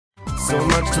so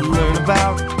much to learn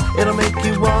about. It'll make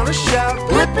you wanna shout,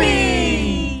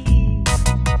 Blippi!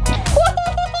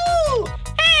 Woohoo!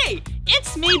 Hey,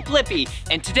 it's me, Blippi,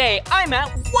 and today I'm at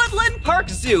Woodland Park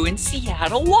Zoo in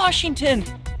Seattle, Washington.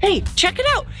 Hey, check it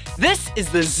out. This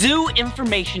is the zoo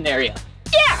information area.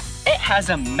 Yeah, it has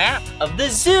a map of the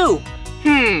zoo.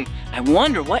 I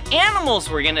wonder what animals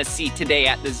we're gonna see today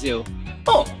at the zoo.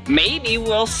 Oh, maybe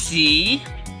we'll see,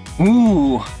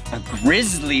 a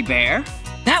grizzly bear.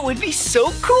 That would be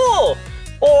so cool.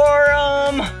 Or,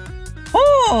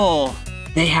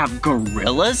 they have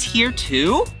gorillas here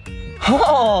too?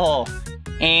 Oh,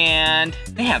 and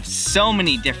they have so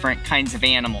many different kinds of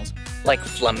animals, like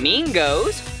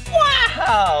flamingos.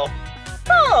 Wow!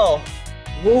 Oh,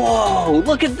 whoa,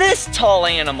 look at this tall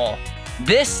animal.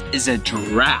 This is a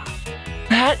giraffe.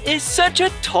 That is such a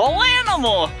tall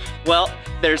animal. Well,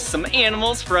 there's some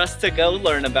animals for us to go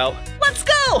learn about. Let's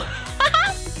go!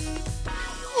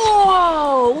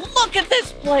 Whoa, look at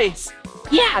this place.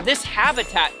 Yeah, this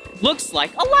habitat looks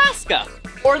like Alaska,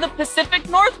 or the Pacific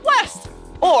Northwest,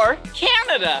 or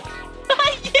Canada.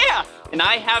 Yeah, and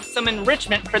I have some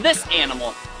enrichment for this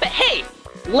animal. But hey,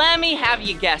 let me have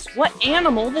you guess what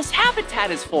animal this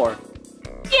habitat is for.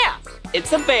 Yeah,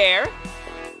 it's a bear.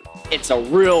 It's a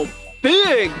real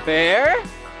big bear.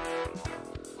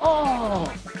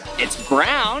 Oh, it's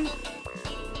brown.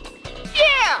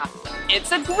 Yeah,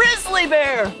 it's a grizzly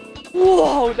bear.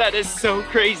 Whoa, that is so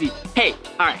crazy. Hey,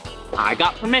 all right, I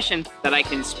got permission that I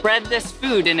can spread this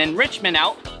food and enrichment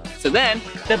out so then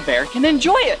the bear can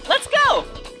enjoy it. Let's go.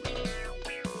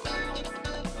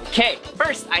 Okay,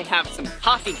 first I have some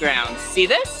coffee grounds. See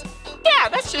this? Yeah,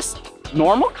 that's just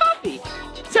normal coffee.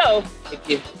 So if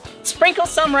you sprinkle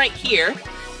some right here,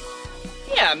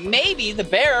 yeah, maybe the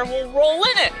bear will roll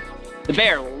in it. The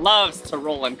bear loves to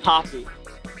roll in coffee.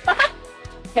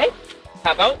 Okay,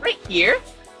 how about right here?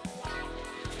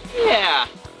 Yeah,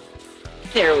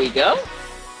 there we go.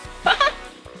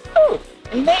 Oh,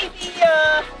 and maybe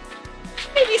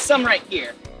some right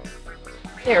here.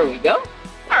 There we go.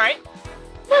 All right,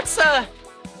 let's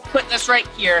put this right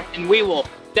here and we will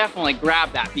definitely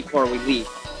grab that before we leave.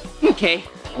 Okay,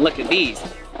 look at these.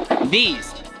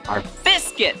 These are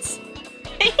biscuits.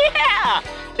 Yeah,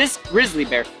 this grizzly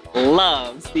bear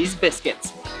loves these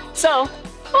biscuits. So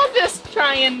I'll just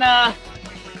try and,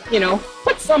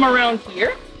 put some around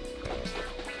here.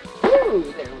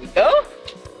 Ooh, there we go.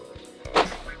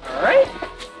 All right,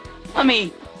 let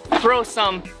me throw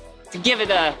some to give it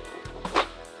a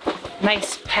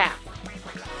nice pat.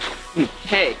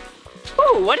 Okay.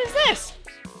 Ooh, what is this?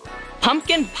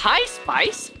 Pumpkin pie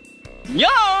spice? Yum!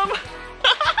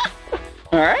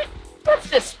 All right, let's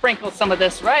just sprinkle some of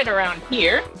this right around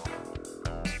here.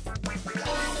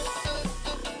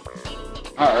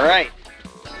 All right,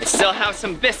 I still have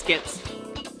some biscuits.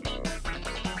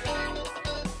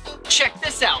 Check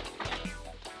this out.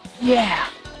 Yeah,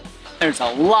 there's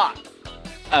a lot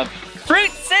of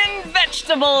fruits and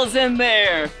vegetables in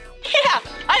there. Yeah,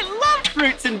 I love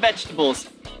fruits and vegetables.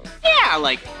 Yeah,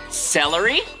 like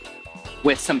celery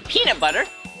with some peanut butter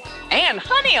and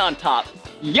honey on top.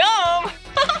 Yum!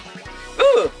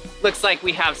 Ooh, looks like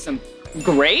we have some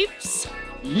grapes.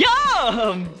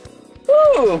 Yum!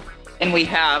 Ooh, and we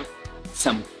have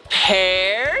some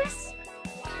pears.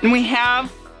 And we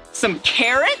have some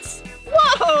carrots.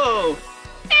 Whoa!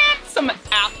 And some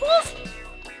apples.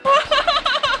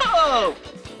 Whoa!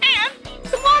 And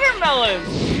some watermelons.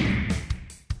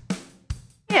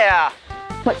 Yeah,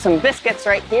 put some biscuits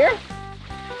right here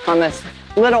on this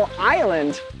little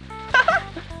island.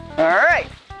 All right,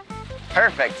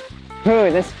 perfect.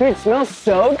 Ooh, this food smells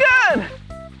so good.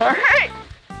 All right,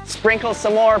 sprinkle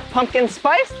some more pumpkin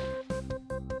spice.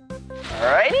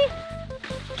 All righty,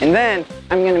 and then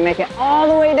I'm gonna make it all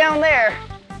the way down there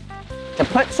to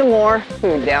put some more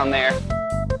food down there.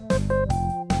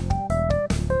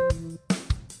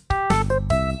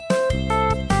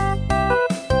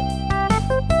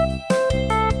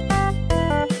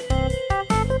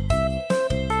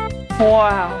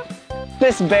 Wow,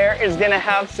 this bear is gonna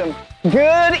have some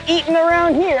good eating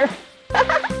around here.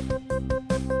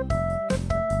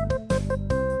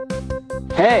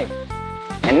 Hey,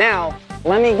 and now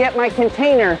let me get my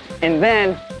container and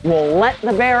then we'll let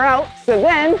the bear out so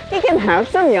then he can have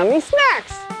some yummy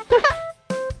snacks.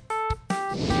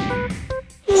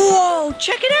 Whoa,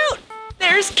 check it out.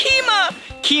 There's Kima.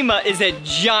 Kima is a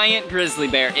giant grizzly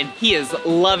bear and he is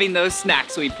loving those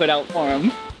snacks we put out for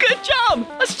him. Good job!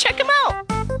 Let's check him out!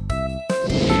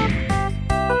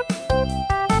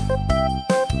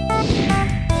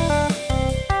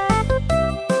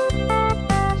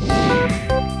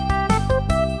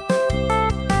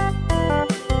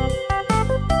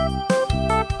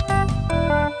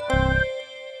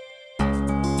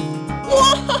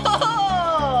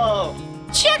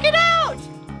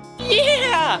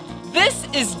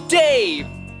 is Dave,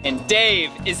 and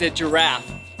Dave is a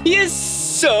giraffe. He is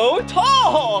so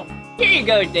tall. Here you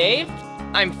go, Dave.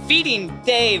 I'm feeding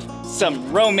Dave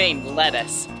some romaine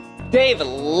lettuce. Dave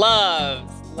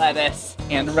loves lettuce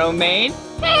and romaine.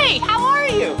 Hey, how are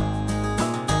you?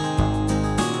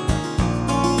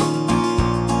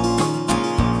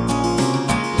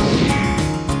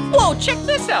 Whoa, check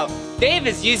this out. Dave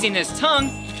is using his tongue,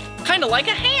 kind of like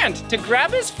a hand, to grab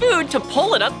his food to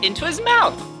pull it up into his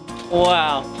mouth.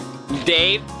 Wow,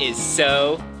 Dave is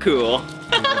so cool.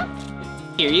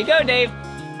 Here you go, Dave.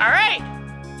 All right.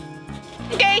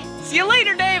 Okay, see you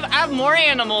later, Dave. I have more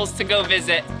animals to go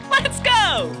visit. Let's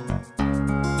go.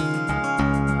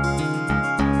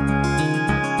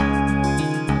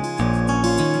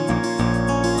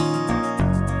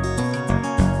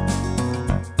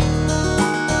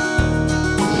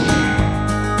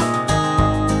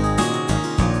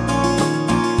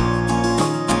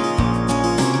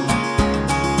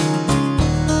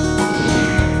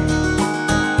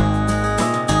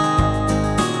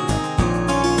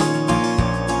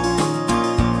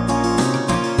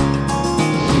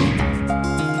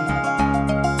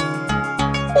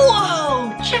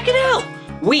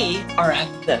 We are at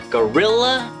the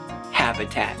gorilla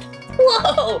habitat.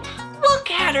 Whoa,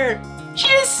 look at her. She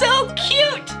is so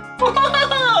cute.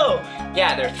 Whoa.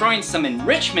 Yeah, they're throwing some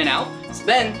enrichment out, so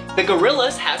then the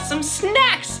gorillas have some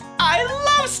snacks. I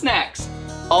love snacks.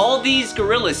 All these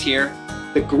gorillas here,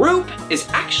 the group is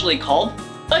actually called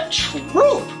a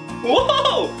troop.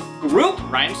 Whoa, group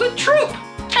rhymes with troop.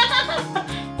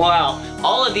 Wow,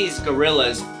 all of these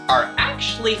gorillas are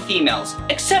actually females,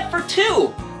 except for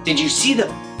two. Did you see the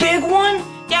big one?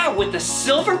 Yeah, with the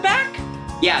silverback?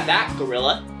 Yeah, that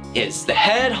gorilla is the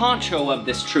head honcho of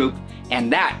this troop,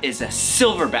 and that is a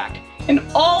silverback. And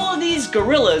all of these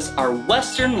gorillas are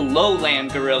western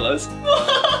lowland gorillas.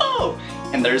 Whoa!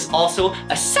 And there's also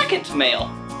a second male.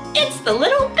 It's the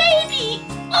little baby.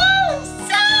 Oh,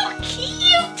 so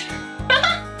cute.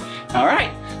 All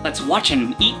right, let's watch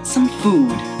him eat some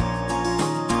food.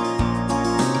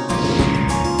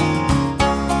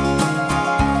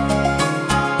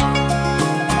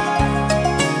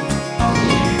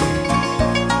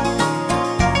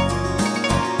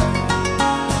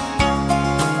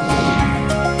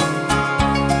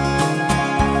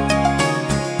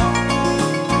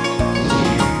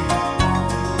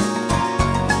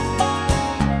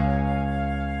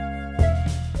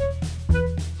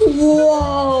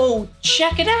 Whoa,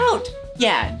 check it out.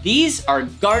 Yeah, these are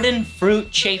garden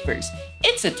fruit chafers.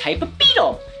 It's a type of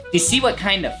beetle. Do you see what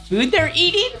kind of food they're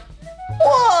eating?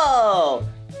 Whoa,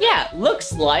 yeah,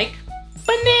 looks like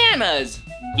bananas.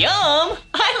 Yum,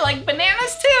 I like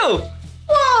bananas too.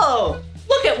 Whoa,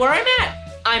 look at where I'm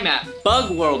at. I'm at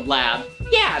Bug World Lab.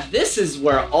 Yeah, this is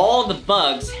where all the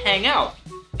bugs hang out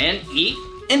and eat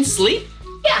and sleep.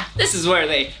 Yeah, this is where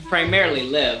they primarily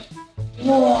live.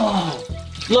 Whoa.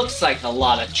 Looks like a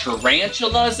lot of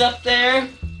tarantulas up there.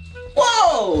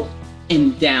 Whoa!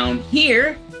 And down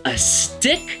here, a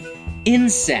stick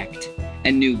insect.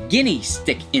 A New Guinea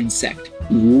stick insect.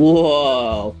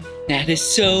 Whoa! That is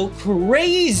so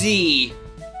crazy!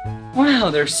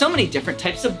 Wow, there's so many different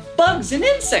types of bugs and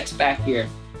insects back here.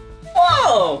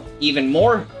 Whoa! Even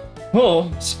more,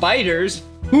 spiders.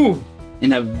 Ooh,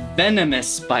 and a venomous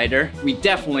spider. We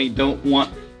definitely don't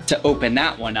want to open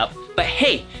that one up. But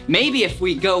hey, maybe if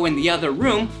we go in the other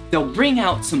room, they'll bring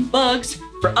out some bugs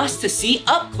for us to see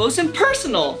up close and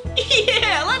personal.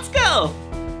 Yeah, let's go.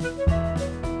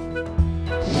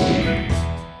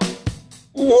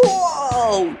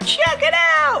 Whoa, check it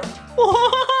out.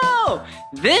 Whoa,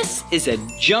 this is a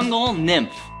jungle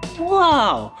nymph.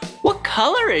 Whoa, what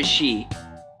color is she?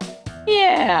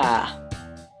 Yeah,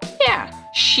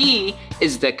 she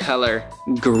is the color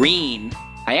green.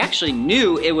 I actually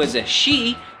knew it was a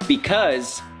she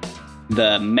because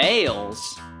the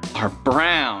males are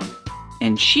brown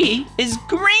and she is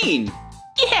green.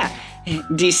 Yeah,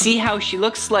 do you see how she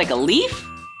looks like a leaf?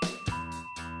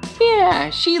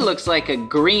 Yeah, she looks like a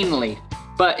green leaf.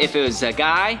 But if it was a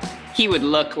guy, he would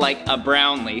look like a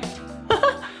brown leaf.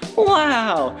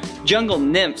 Wow, jungle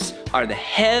nymphs are the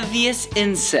heaviest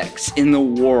insects in the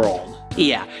world.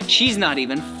 Yeah, she's not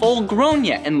even full grown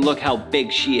yet, and look how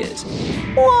big she is.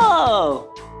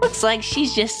 Whoa, looks like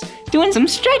she's just doing some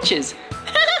stretches.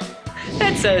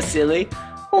 That's so silly.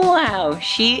 Wow,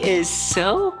 she is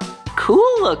so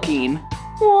cool looking.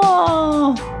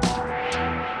 Whoa.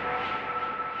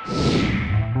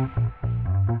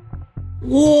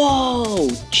 Whoa,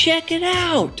 check it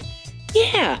out.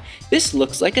 Yeah, this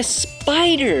looks like a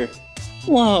spider.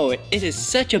 Whoa, it is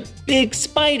such a big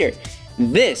spider.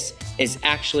 This is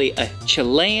actually a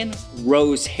Chilean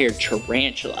rose-haired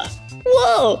tarantula.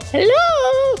 Whoa,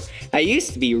 hello! I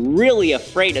used to be really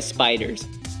afraid of spiders,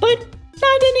 but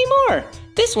not anymore.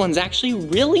 This one's actually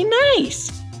really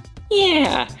nice.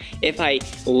 Yeah, if I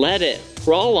let it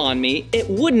crawl on me, it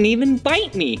wouldn't even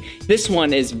bite me. This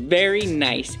one is very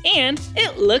nice, and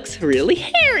it looks really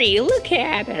hairy. Look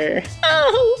at her.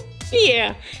 Oh,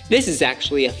 yeah, this is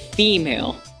actually a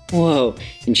female. Whoa,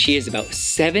 and she is about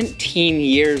 17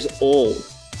 years old.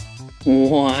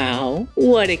 Wow,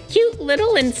 what a cute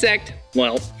little insect.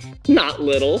 Well, not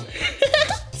little.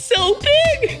 So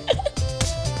big.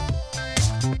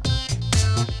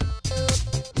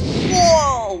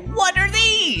 Whoa, what are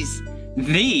these?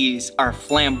 These are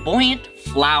flamboyant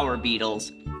flower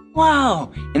beetles.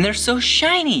 Wow, and they're so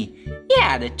shiny.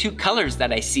 Yeah, the two colors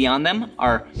that I see on them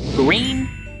are green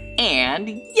and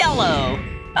yellow.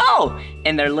 Oh,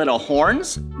 and their little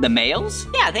horns, the males,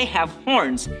 yeah, they have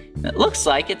horns. It looks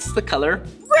like it's the color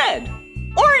red,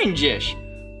 orangish.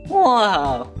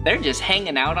 Whoa, they're just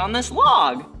hanging out on this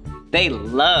log. They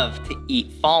love to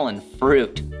eat fallen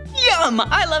fruit. Yum,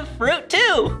 I love fruit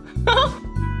too.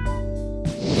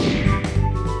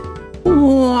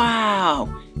 Wow,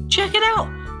 check it out.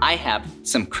 I have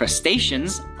some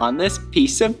crustaceans on this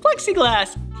piece of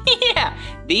plexiglass. Yeah,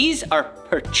 these are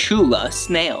Perchula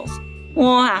snails.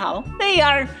 Wow, they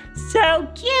are so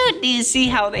cute. Do you see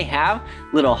how they have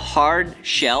little hard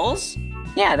shells?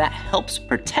 Yeah, that helps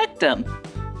protect them.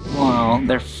 Wow,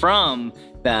 they're from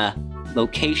the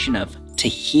location of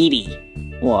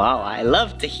Tahiti. Wow, I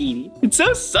love Tahiti. It's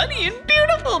so sunny and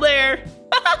beautiful there.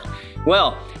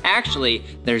 Well, actually,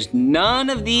 there's none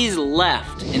of these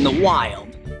left in the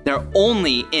wild. They're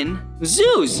only in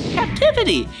zoos,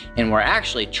 captivity, and we're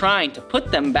actually trying to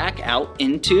put them back out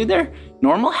into their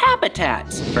normal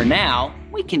habitats. For now,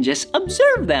 we can just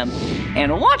observe them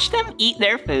and watch them eat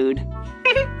their food.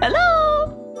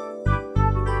 Hello!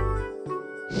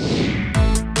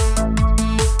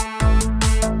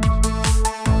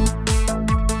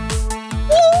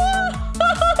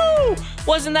 Woo-hoo!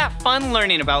 Wasn't that fun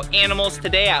learning about animals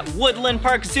today at Woodland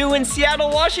Park Zoo in Seattle,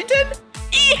 Washington?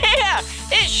 Yeah,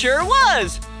 it sure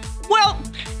was. Well,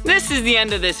 this is the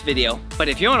end of this video, but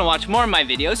if you want to watch more of my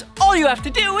videos, all you have to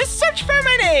do is search for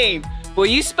my name. Will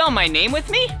you spell my name with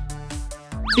me?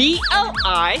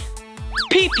 B-L-I-P-P-I.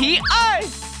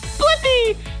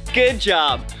 Blippi. Good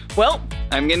job. Well,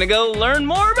 I'm gonna go learn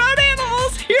more about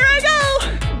animals. Here I go.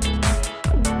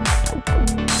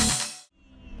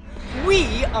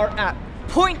 We are at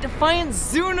Point Defiance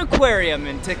Zoo and Aquarium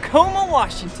in Tacoma,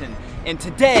 Washington. And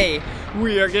today,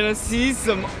 we are gonna see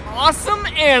some awesome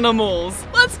animals.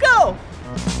 Let's go!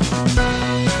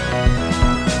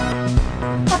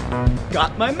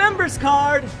 Got my member's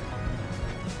card.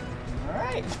 All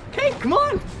right, okay, come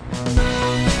on.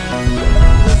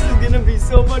 This is gonna be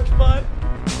so much fun.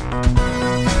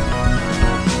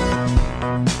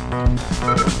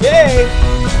 Okay,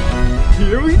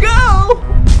 here we go.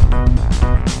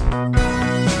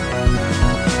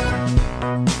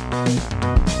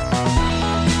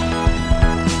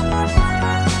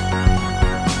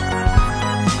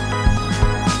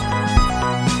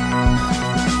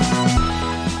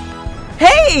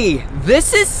 Hey,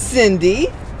 this is Cindy.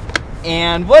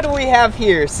 And what do we have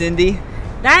here, Cindy?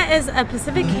 That is a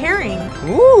Pacific herring.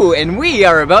 Ooh, and we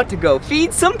are about to go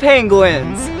feed some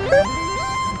penguins.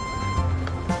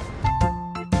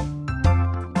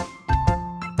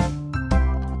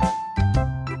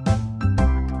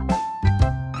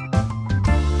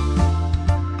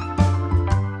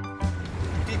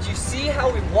 Did you see how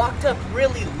we walked up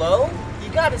really low? You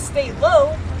gotta stay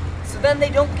low so then they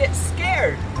don't get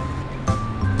scared.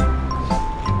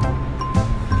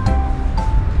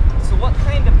 What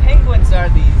kind of penguins are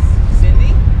these,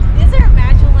 Cindy? These are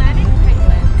Magellanic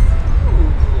penguins. Ooh.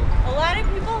 A lot of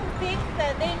people think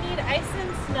that they need ice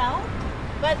and snow,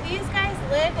 but these guys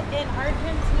live in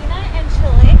Argentina and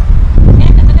Chile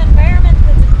in an environment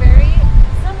that's very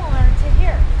similar to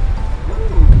here.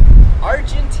 Ooh.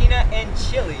 Argentina and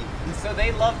Chile. And so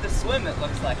they love to swim, it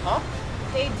looks like, huh?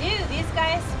 They do. These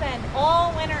guys spend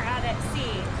all winter out at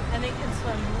sea, and they can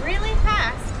swim really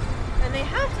fast, and they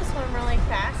have to swim really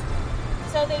fast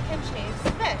so they can chase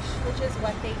fish, which is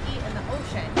what they eat in the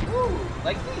ocean. Ooh,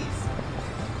 like these.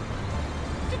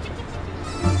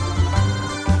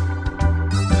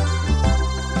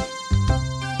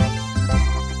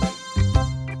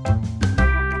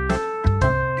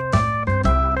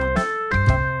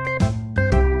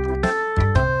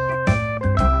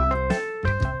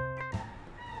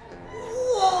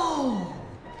 Whoa!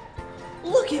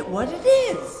 Look at what it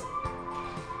is.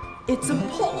 It's a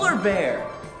polar bear.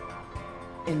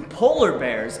 And polar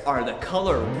bears are the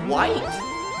color white.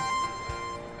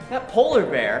 That polar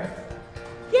bear,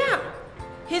 yeah,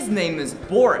 his name is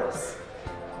Boris.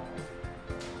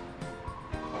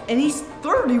 And he's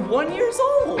 31 years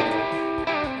old.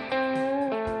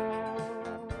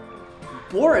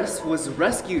 Boris was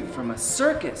rescued from a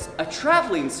circus, a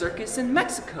traveling circus in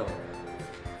Mexico.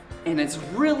 And it's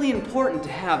really important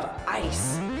to have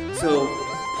ice so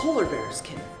polar bears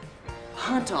can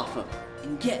hunt off of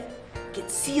and get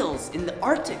seals in the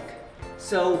Arctic.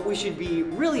 So we should be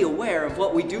really aware of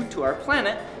what we do to our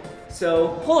planet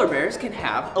so polar bears can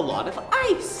have a lot of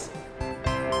ice.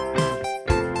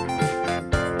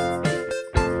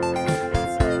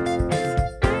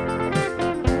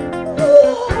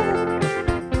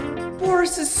 Whoa!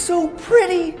 Boris is so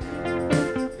pretty.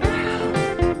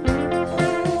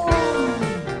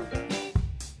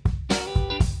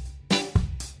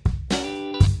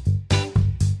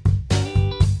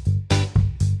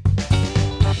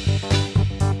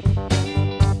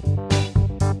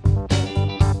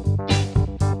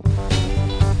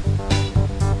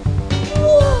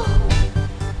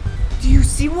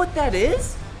 See what that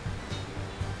is?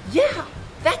 Yeah,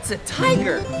 that's a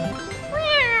tiger.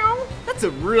 Meow. That's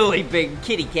a really big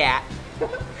kitty cat.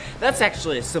 That's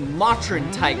actually a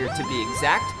Sumatran tiger to be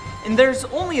exact. And there's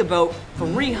only about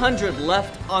 300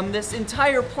 left on this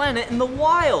entire planet in the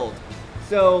wild.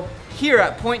 So here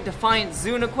at Point Defiance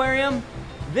Zoo and Aquarium,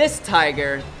 this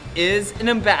tiger is an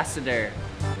ambassador.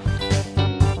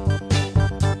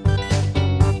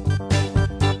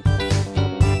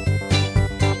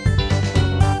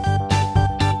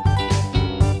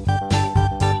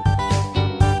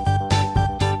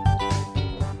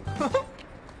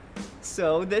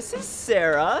 So this is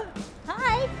Sarah.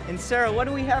 Hi. And Sarah, what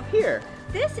do we have here?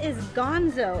 This is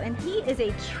Gonzo, and he is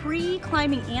a tree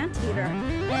climbing anteater.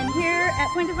 And here at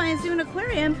Point Defiance Zoo and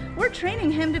Aquarium, we're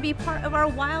training him to be part of our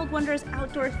Wild Wonders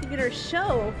Outdoor Theater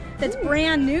show that's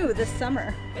brand new this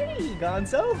summer. Hey,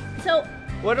 Gonzo. So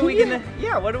what are we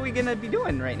gonna be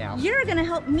doing right now? You're gonna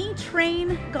help me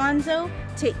train Gonzo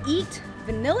to eat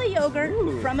vanilla yogurt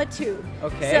from a tube.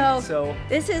 Okay. So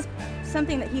this is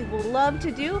something that he will love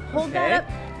to do. Hold that up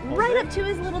right up to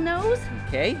his little nose.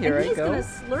 Okay, here I go. And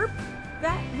he's gonna slurp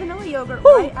that vanilla yogurt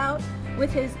right out with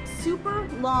his super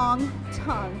long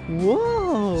tongue.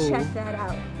 Whoa! Check that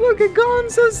out. Look at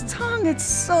Gonzo's tongue, it's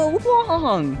so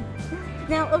long.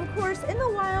 Now, of course, in the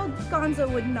wild, Gonzo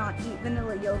would not eat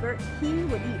vanilla yogurt. He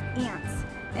would eat ants.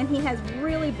 And he has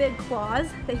really big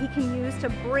claws that he can use to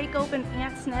break open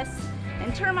ants' nests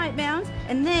and termite mounds,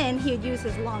 and then he'd use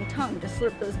his long tongue to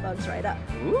slurp those bugs right up.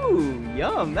 Ooh,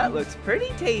 yum, that looks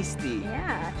pretty tasty.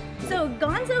 Yeah. So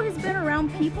Gonzo has been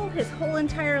around people his whole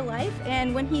entire life,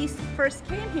 and when he first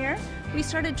came here, we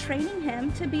started training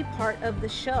him to be part of the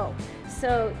show.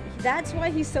 So that's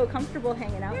why he's so comfortable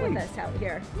hanging out with us out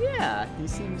here. Yeah, he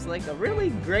seems like a really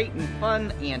great and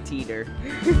fun anteater.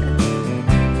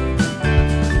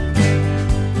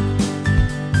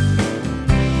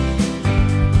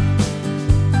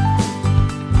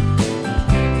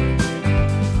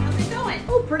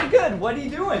 Pretty good. What are you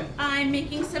doing? I'm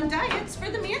making some diets for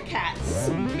the meerkats.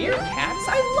 Meerkats?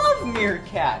 I love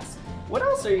meerkats. What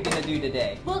else are you going to do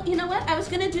today? Well, you know what? I was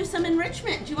going to do some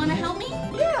enrichment. Do you want to help me?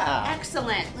 Yeah.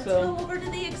 Excellent. Let's go over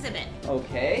to the exhibit.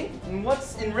 Okay. And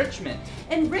what's enrichment?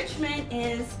 Enrichment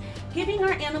is giving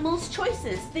our animals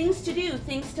choices, things to do,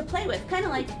 things to play with, kind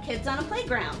of like kids on a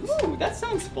playground. Ooh, that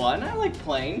sounds fun. I like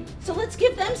playing. So let's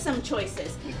give them some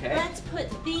choices. Okay. Let's put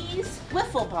these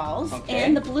wiffle balls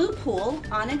and the blue pool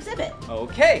on exhibit.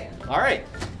 Okay. All right.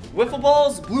 Wiffle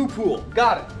balls, blue pool.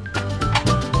 Got it.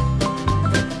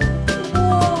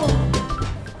 Whoa!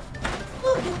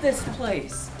 Look at this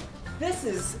place. This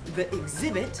is the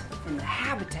exhibit in the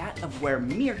habitat of where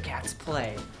meerkats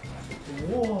play.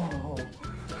 Whoa.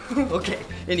 Okay,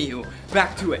 anywho,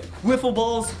 back to it. Wiffle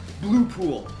balls, blue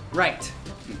pool. Right.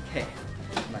 Okay,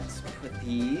 let's put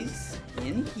these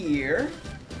in here.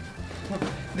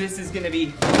 This is gonna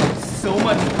be so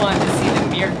much fun to see the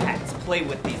meerkats play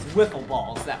with these wiffle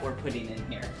balls that we're putting in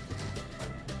here.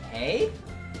 Okay,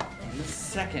 and the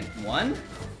second one.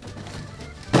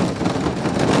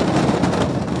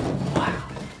 Wow.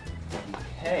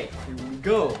 Okay, here we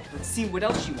go. Let's see what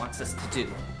else she wants us to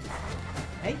do.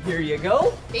 Hey, here you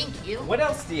go. Thank you. What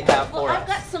else do you have for us? Well, I've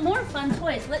got some more fun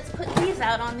toys. Let's put these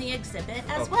out on the exhibit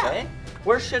as well.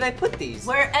 Where should I put these?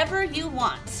 Wherever you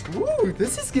want. Ooh,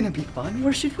 this is gonna be fun.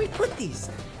 Where should we put these?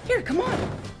 Here, come on.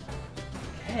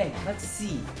 Okay, let's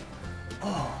see.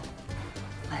 Oh,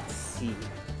 let's see.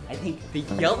 I think the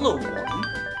yellow one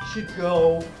should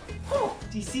go. Oh,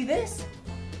 do you see this?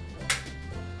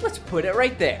 Let's put it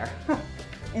right there.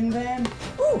 And then,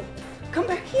 Ooh, come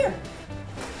back here.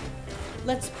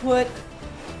 Let's put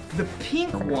the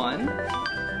pink one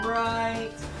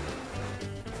right.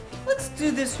 Let's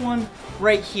do this one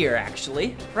right here,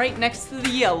 actually. Right next to the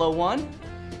yellow one.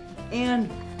 And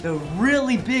the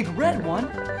really big red one,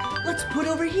 let's put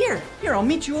over here. Here, I'll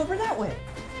meet you over that way.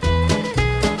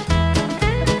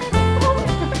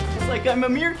 It's like I'm a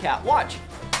meerkat, watch.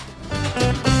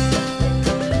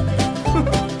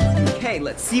 Okay,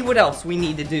 let's see what else we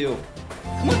need to do.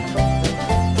 Come on.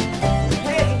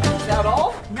 Okay, is that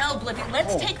all? No, Blippi,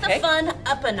 let's take the fun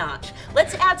up a notch.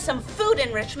 Let's add some food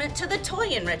enrichment to the toy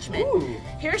enrichment. Ooh.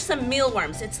 Here's some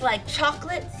mealworms. It's like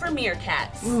chocolate for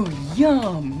meerkats. Ooh,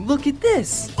 yum. Look at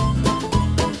this.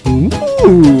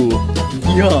 Ooh,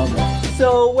 yum.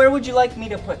 So where would you like me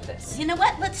to put this? You know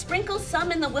what? Let's sprinkle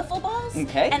some in the wiffle balls.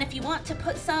 Okay. And if you want to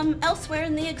put some elsewhere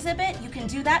in the exhibit, you can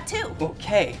do that too.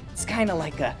 Okay, it's kind of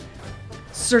like a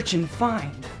search and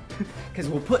find. Because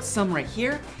we'll put some right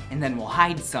here, and then we'll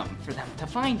hide some for them to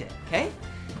find it, okay?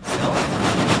 So,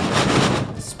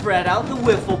 spread out the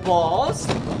wiffle balls,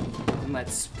 and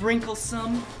let's sprinkle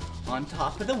some on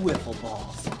top of the wiffle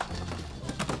balls.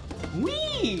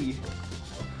 Whee!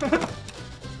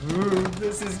 Ooh,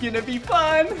 this is gonna be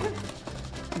fun!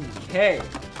 Okay.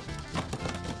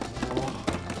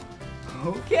 Whoa.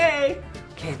 Okay,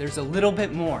 there's a little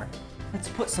bit more. Let's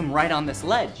put some right on this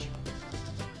ledge.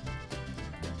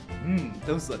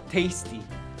 Those look tasty.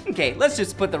 Okay, let's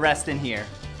just put the rest in here.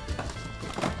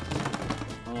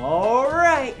 All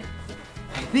right,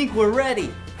 I think we're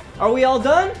ready. Are we all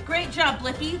done? Great job,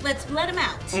 Blippi. Let's let him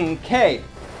out. Okay.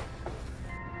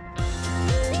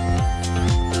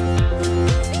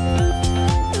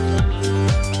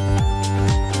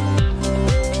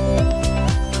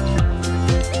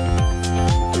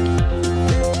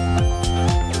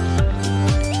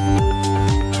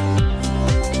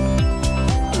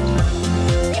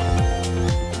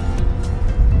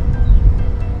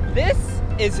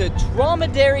 Is a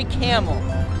dromedary camel,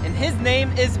 and his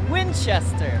name is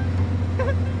Winchester.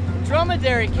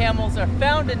 Dromedary camels are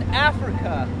found in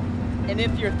Africa, and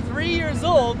if you're 3 years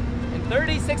old and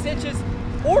 36 inches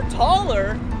or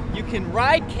taller, you can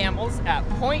ride camels at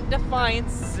Point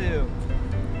Defiance Zoo.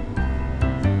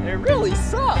 They're really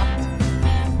soft.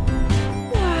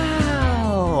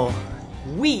 Wow!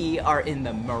 We are in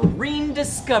the Marine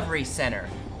Discovery Center.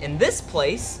 In this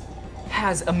place,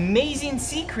 has amazing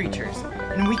sea creatures,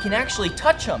 and we can actually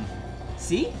touch them.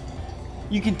 See?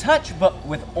 You can touch, but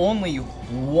with only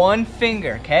one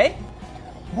finger, okay?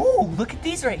 Ooh, look at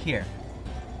these right here.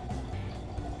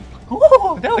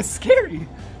 Ooh, that was scary.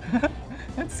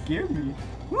 That scared me.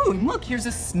 Ooh, and look, here's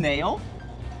a snail.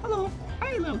 Hello.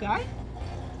 Hi, little guy.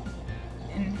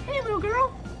 And hey, little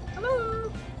girl.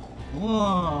 Hello.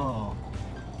 Whoa.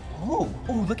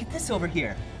 Oh, look at this over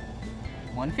here.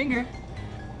 One finger.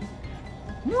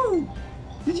 Woo!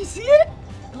 Did you see it?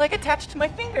 Like attached to my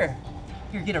finger.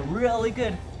 Here, get a really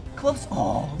good close.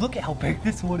 Oh, look at how big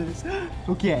this one is.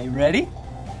 Okay, ready?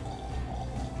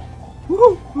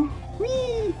 Woo!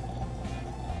 Whee!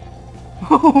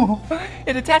 Oh,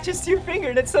 it attaches to your finger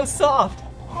and it's so soft.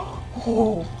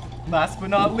 Oh, last but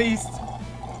not least,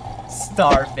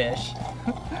 starfish.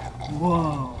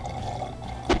 Whoa.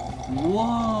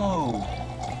 Whoa.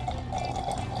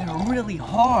 They're really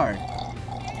hard.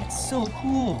 So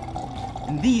cool.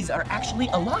 And these are actually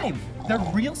alive. They're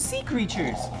real sea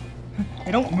creatures.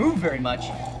 They don't move very much,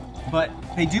 but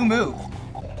they do move.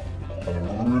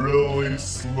 Really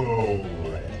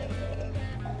slowly.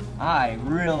 I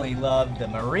really love the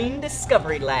Marine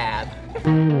Discovery Lab.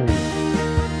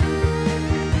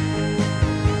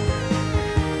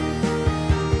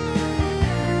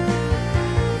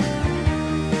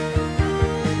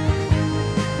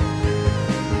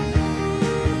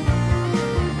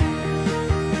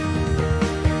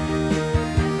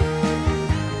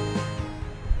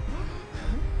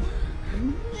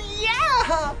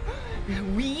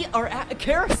 We are at a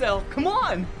carousel. Come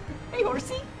on. Hey,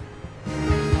 horsey.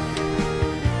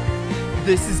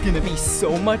 This is gonna be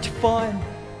so much fun.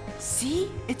 See?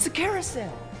 It's a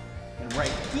carousel. And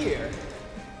right here,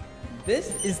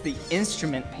 this is the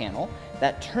instrument panel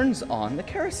that turns on the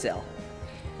carousel.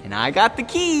 And I got the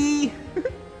key.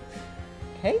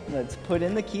 Okay, let's put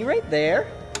in the key right there.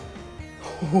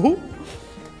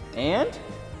 And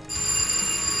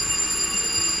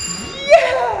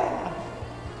yeah!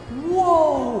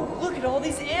 Whoa! Look at all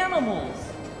these animals!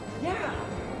 Yeah!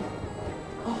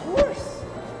 A horse!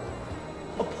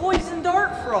 A poison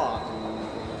dart frog!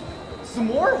 Some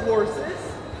more horses!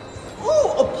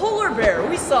 Ooh, a polar bear!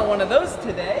 We saw one of those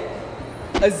today!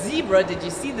 A zebra, did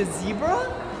you see the zebra?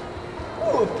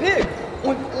 Ooh, a pig!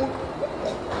 Oink, oink.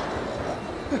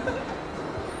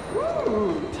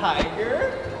 Ooh,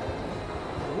 tiger.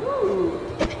 Ooh,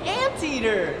 an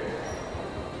anteater.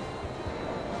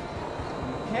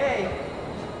 Okay.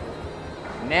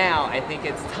 Now I think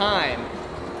it's time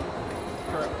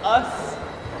for us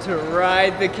to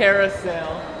ride the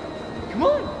carousel. Come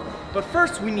on. But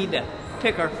first we need to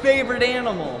pick our favorite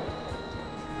animal.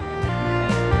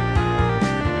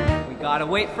 We gotta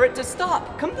wait for it to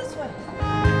stop. Come this way.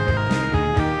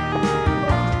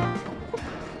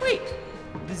 Wait,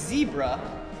 the zebra?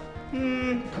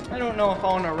 I don't know if I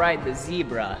want to ride the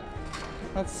zebra.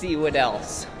 Let's see what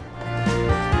else.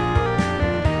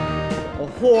 A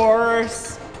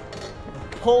horse,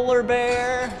 a polar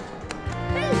bear.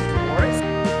 Hey, horse.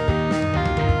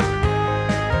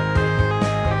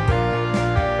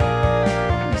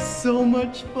 So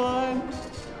much fun.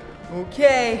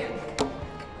 Okay,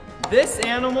 this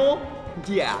animal,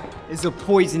 yeah, is a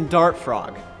poison dart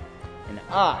frog. And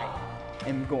I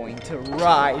am going to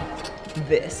ride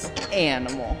this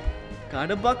animal.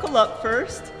 Gotta buckle up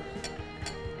first.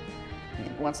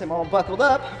 And once I'm all buckled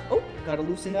up, oh, gotta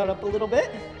loosen that up a little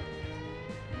bit.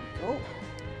 Oh.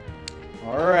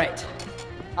 All right,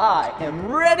 I am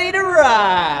ready to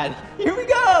ride. Here we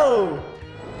go.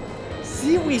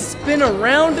 See, we spin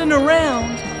around and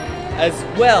around, as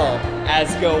well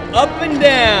as go up and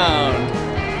down.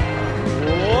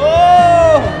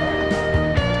 Whoa!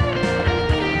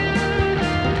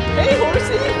 Hey,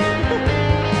 horsey!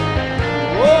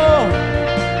 Whoa!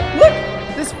 Look,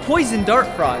 this poison dart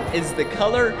frog is the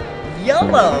color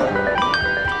yellow.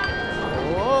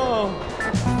 Whoa!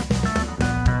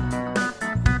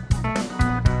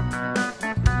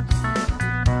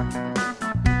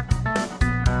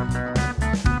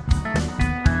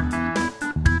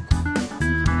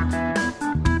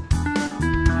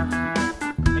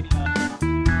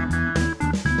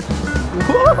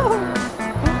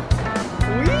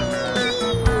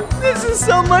 This is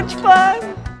so much fun!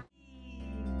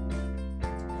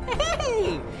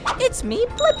 Hey, it's me,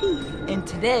 Blippi, and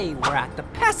today we're at the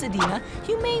Pasadena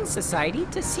Humane Society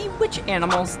to see which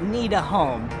animals need a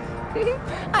home.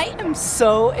 I am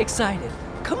so excited.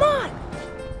 Come on!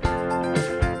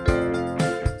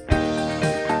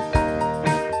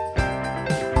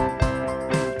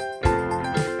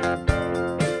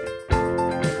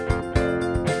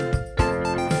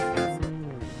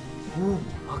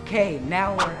 Okay,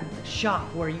 now we're at the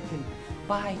shop where you can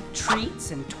buy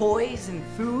treats and toys and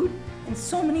food and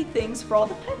so many things for all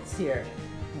the pets here.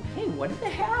 Okay, what do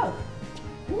they have?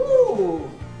 Ooh,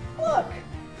 look.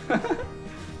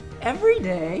 Every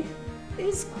day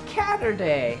is Catter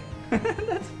Day.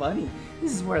 That's funny.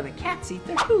 This is where the cats eat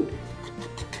their food.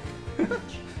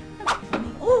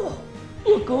 Oh,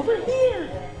 look over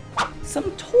here.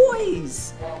 Some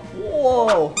toys.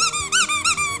 Whoa.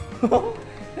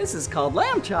 This is called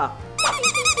lamb chop.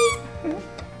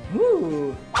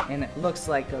 Ooh, and it looks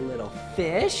like a little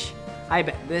fish. I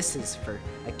bet this is for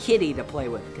a kitty to play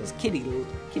with because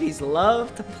kitties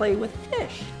love to play with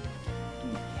fish.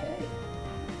 Okay.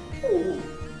 Ooh,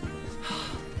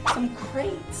 some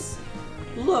crates.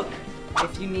 Look,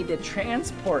 if you need to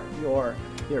transport your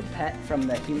pet from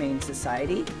the Humane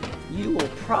Society, you will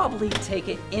probably take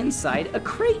it inside a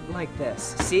crate like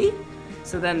this. See?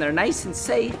 So then they're nice and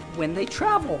safe when they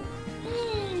travel.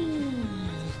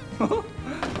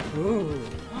 Ooh.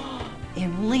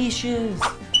 And leashes.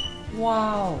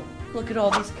 Wow, look at all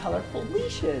these colorful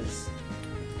leashes.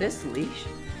 This leash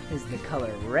is the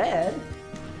color red.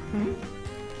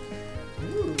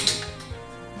 Ooh.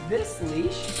 This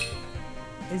leash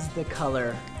is the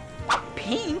color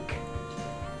pink.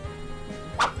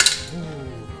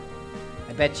 Ooh.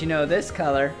 I bet you know this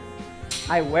color.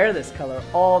 I wear this color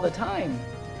all the time.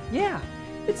 Yeah,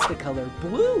 it's the color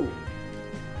blue.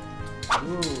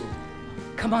 Ooh.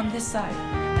 Come on this side.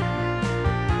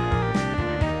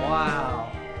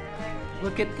 Wow.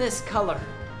 Look at this color.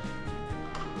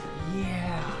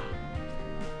 Yeah.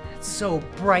 It's so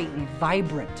bright and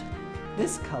vibrant.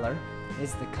 This color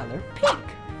is the color pink.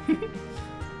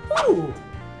 Ooh,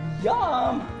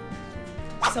 yum.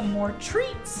 Some more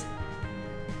treats.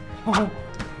 Oh,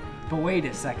 but wait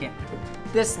a second.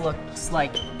 This looks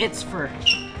like it's for...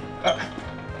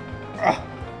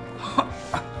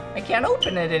 I can't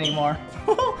open it anymore.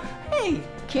 Hey,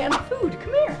 canned food,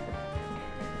 come here.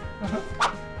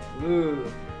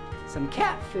 Ooh, some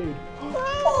cat food.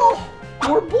 Oh,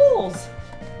 more bowls.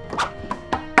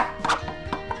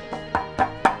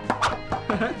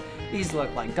 These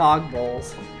look like dog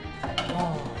bowls.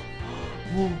 Oh,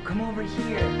 ooh, come over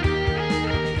here.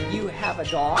 If you have a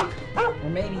dog, or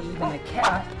maybe even a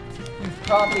cat, you've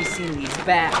probably seen these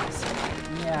bags.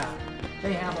 Yeah,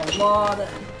 they have a lot of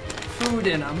food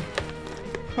in them.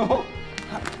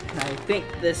 I think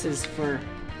this is for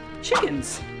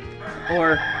chickens.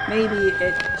 Or maybe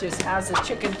it just has a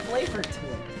chicken flavor to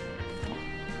it.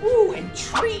 Ooh, and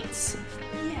treats.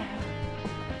 Yeah.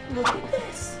 Look at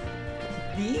this.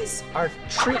 These are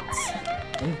treats.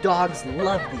 And dogs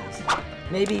love these.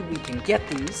 Maybe we can get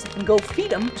these and go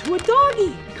feed them to a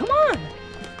doggy. Come on.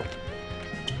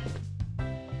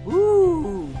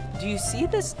 Ooh, do you see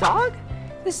this dog?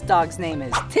 This dog's name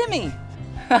is Timmy.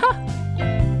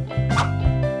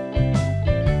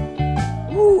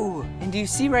 Ooh, and do you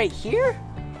see right here?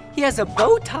 He has a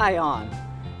bow tie on,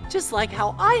 just like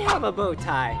how I have a bow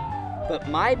tie. But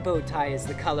my bow tie is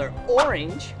the color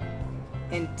orange,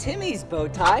 and Timmy's bow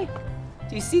tie,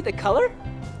 do you see the color?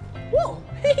 Whoa,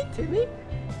 hey Timmy.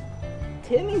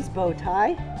 Timmy's bow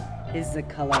tie is the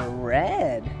color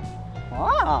red.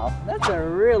 Wow, that's a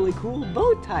really cool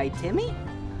bow tie, Timmy.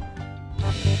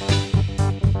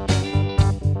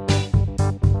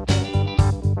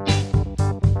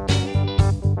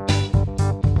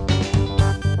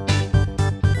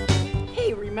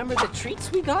 Hey, remember the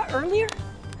treats we got earlier?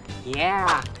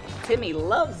 Yeah, Timmy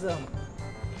loves them.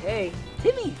 Hey,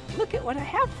 Timmy, look at what I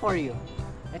have for you.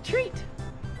 A treat.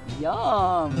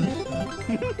 Yum.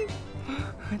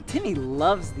 Timmy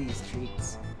loves these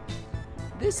treats.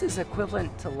 This is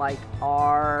equivalent to like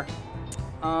our,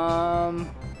 a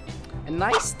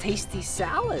nice tasty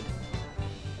salad.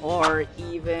 Or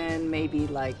even maybe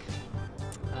like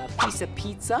a piece of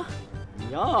pizza.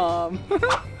 Yum.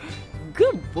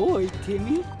 Good boy,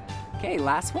 Timmy. Okay,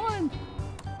 last one.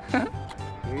 Here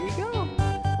you go.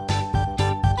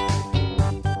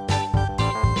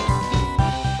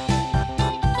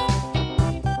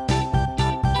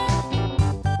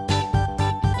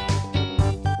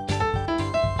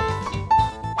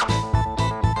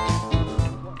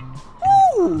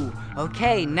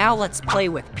 Okay, now let's play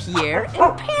with Pierre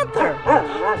and Panther.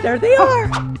 There they are.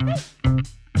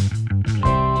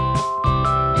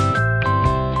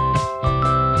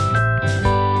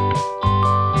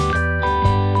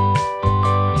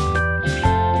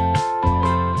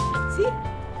 See,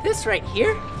 this right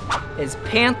here is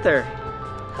Panther.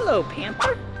 Hello,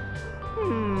 Panther.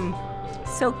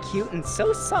 So cute and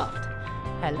so soft.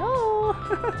 Hello.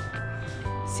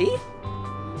 See?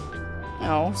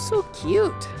 Oh, so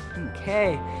cute.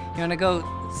 Okay, you wanna go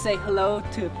say hello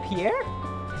to Pierre?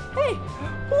 Hey!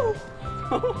 Oh,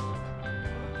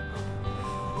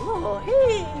 oh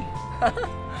hey!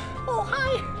 Oh,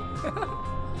 hi!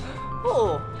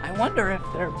 Oh, I wonder if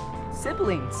they're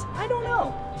siblings. I don't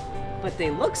know. But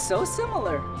they look so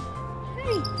similar.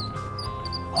 Hey!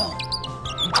 Oh,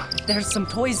 there's some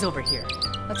toys over here.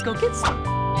 Let's go get some.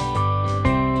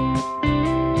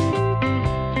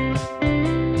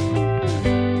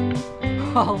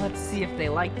 Oh, let's see if they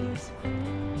like these.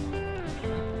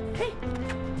 Hey.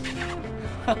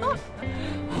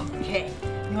 Okay,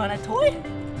 you want a toy?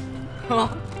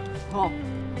 Oh,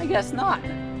 I guess not.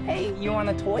 Hey, you want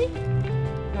a toy?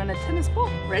 You want a tennis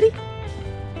ball? Ready?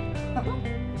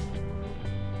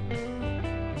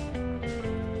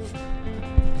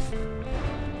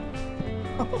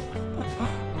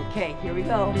 Okay, here we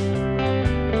go.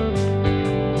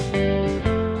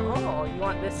 Oh, you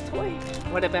want this toy?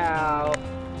 What about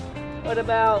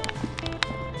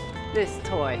this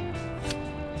toy?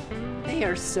 They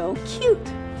are so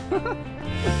cute.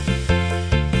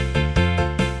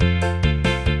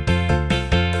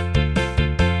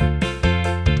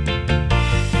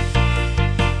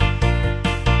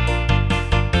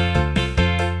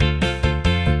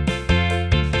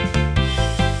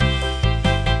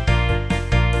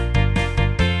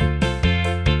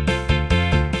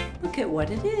 Look at what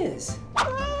it is.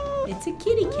 It's a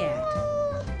kitty cat.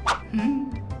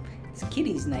 This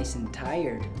kitty's nice and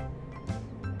tired.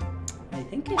 I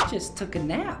think it just took a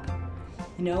nap.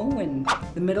 You know, in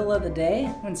the middle of the day,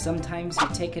 when sometimes you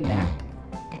take a nap.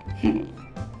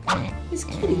 This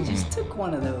kitty just took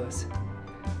one of those.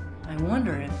 I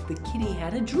wonder if the kitty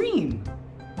had a dream.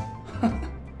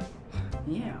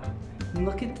 Yeah, and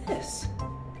look at this.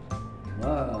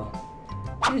 Whoa,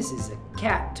 this is a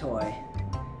cat toy.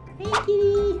 Hey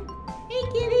kitty, hey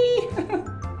kitty.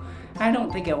 I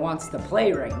don't think it wants to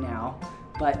play right now,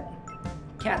 but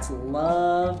cats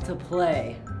love to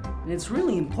play. And it's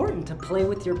really important to play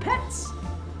with your pets.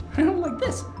 Like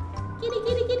this. Kitty,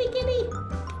 kitty, kitty, kitty.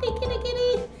 Kitty, kitty,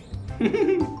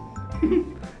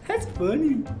 kitty. That's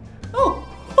funny. Oh!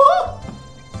 Oh!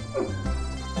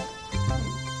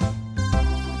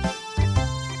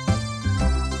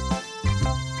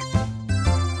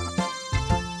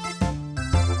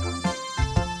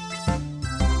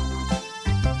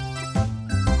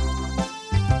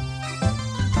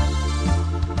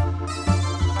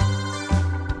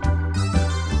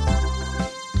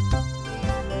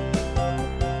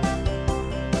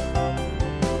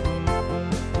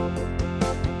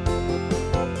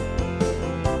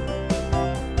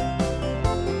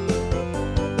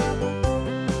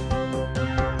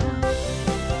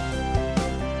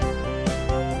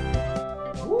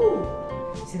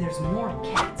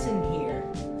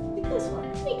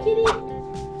 Hey, kitty.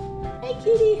 Hey,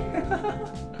 kitty.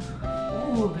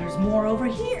 Oh, there's more over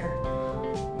here.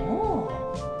 Oh,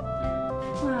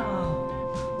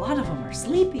 wow. A lot of them are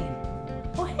sleeping.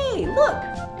 Oh, hey, look.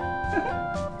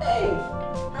 Hey.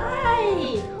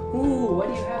 Hi! Ooh, what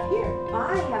do you have here?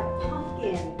 I have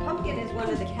Pumpkin. Pumpkin is one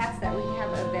of the cats that we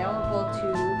have available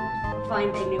to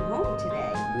find a new home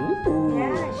today. Ooh.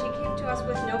 Yeah, she came to us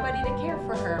with nobody to care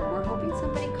for her. We're hoping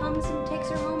somebody comes and takes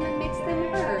her home and makes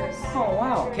them hers. Oh,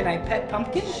 wow. Can I pet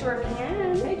Pumpkin? Sure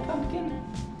can. Hey, Pumpkin.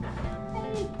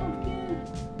 Hey, Pumpkin.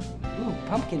 Ooh,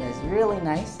 Pumpkin is really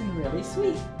nice and really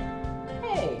sweet.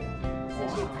 Hey. Isn't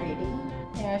she pretty?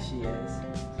 Yeah, she is.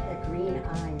 The green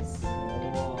eyes.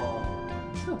 Oh,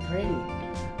 so pretty.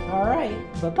 All right,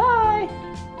 bye-bye.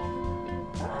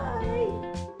 Bye.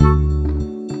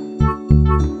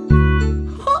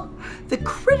 Huh, the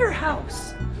critter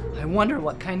house. I wonder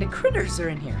what kind of critters are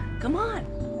in here. Come on.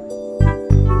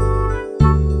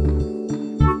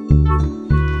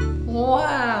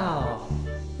 Wow,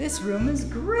 this room is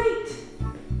great.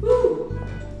 Ooh,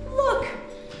 look.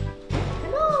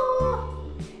 Hello.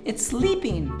 It's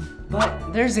sleeping,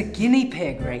 but there's a guinea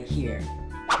pig right here.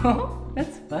 Oh,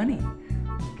 that's funny.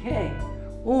 Okay.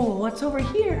 Oh, what's over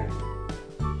here?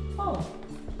 Oh,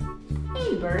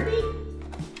 hey, birdie.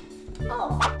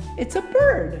 Oh, it's a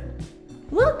bird.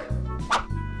 Look.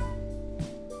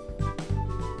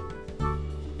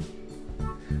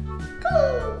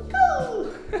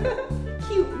 Coo,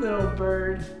 cute little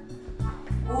bird.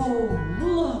 Oh,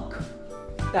 look.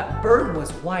 That bird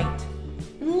was white.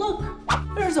 And look,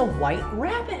 there's a white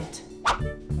rabbit.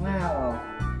 Wow.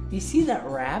 You see that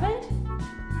rabbit?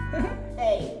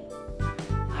 Hey.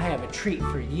 I have a treat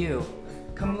for you.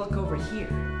 Come look over here.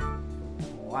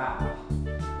 Wow.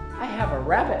 I have a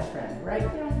rabbit friend right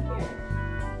down here.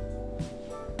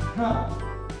 Huh?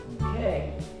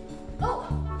 Okay. Oh,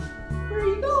 where are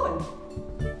you going?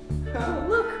 Oh,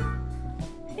 look.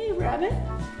 Hey, rabbit.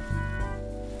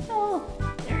 Oh,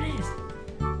 there it is.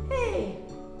 Hey.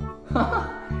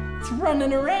 It's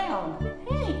running around.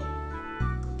 Hey.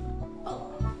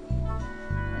 Oh.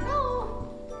 Hello.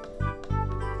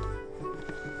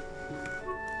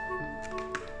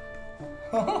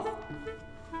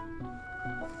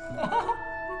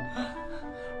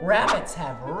 Rabbits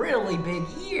have really big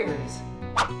ears.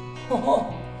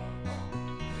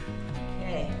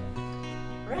 Okay.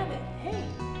 Rabbit, hey,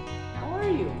 how are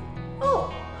you?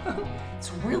 Oh,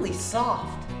 it's really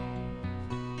soft.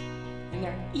 And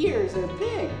their ears are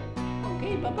big.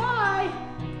 Okay, bye-bye.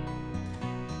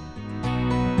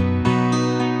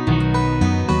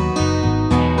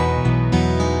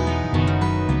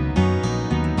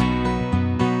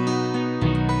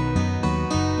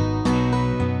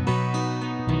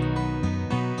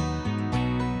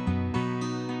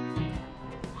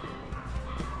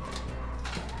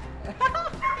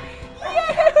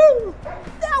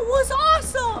 That was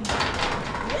awesome!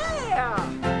 Yeah!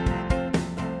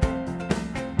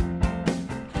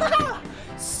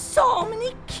 So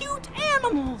many cute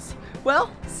animals!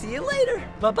 Well, see you later.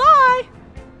 Bye-bye!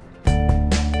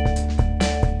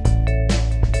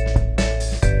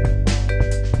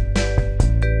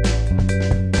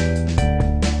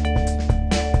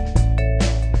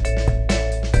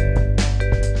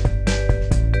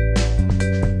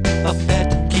 A pet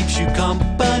keeps you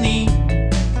company.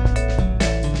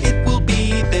 It will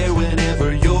be there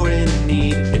whenever you're in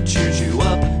need. It cheers you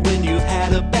up when you've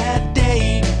had a bad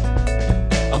day.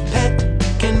 A pet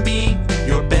can be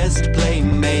your best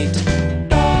playmate.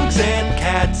 Dogs and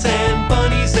cats and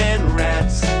bunnies and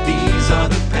rats, these are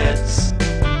the pets.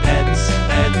 Pets,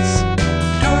 pets.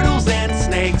 Turtles and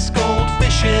snakes,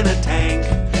 goldfish in a tank,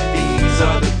 these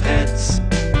are the pets.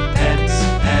 Pets,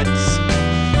 pets.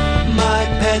 My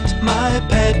pet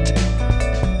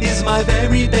is my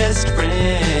very best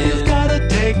friend. You've gotta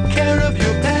take care of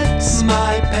your pets.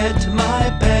 My pet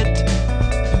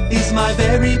is my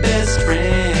very best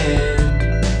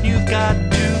friend. You've got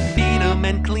to feed 'em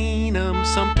and clean 'em.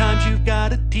 Sometimes you've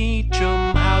gotta teach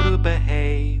 'em how to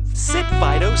behave. Sit,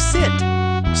 Fido, sit.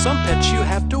 Some pets you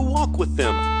have to walk with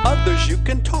them. Others you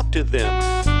can talk to them.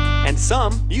 And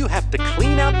some you have to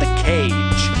clean out the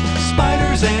cage.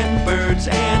 Spiders and birds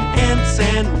and ants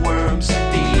and worms,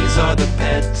 these are the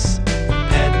pets.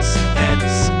 Pets,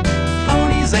 pets.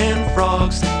 Ponies and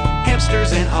frogs,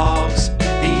 hamsters and hogs,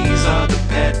 these are the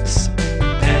pets.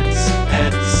 Pets,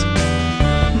 pets.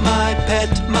 My pet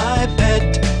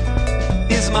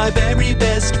is my very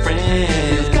best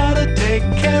friend. You've gotta take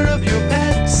care of your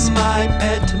pets. My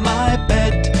pet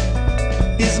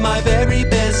is my very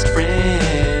best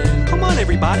friend. Come on,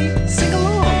 everybody, sing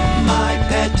along. My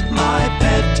pet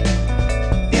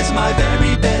is my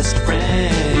very best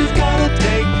friend.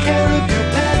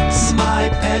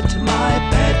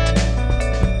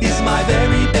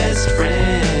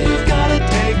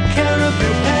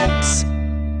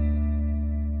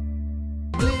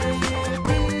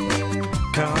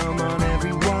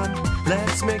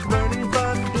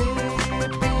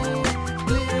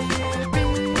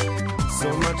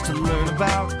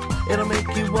 about. It'll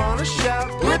make you wanna shout,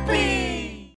 Blippi!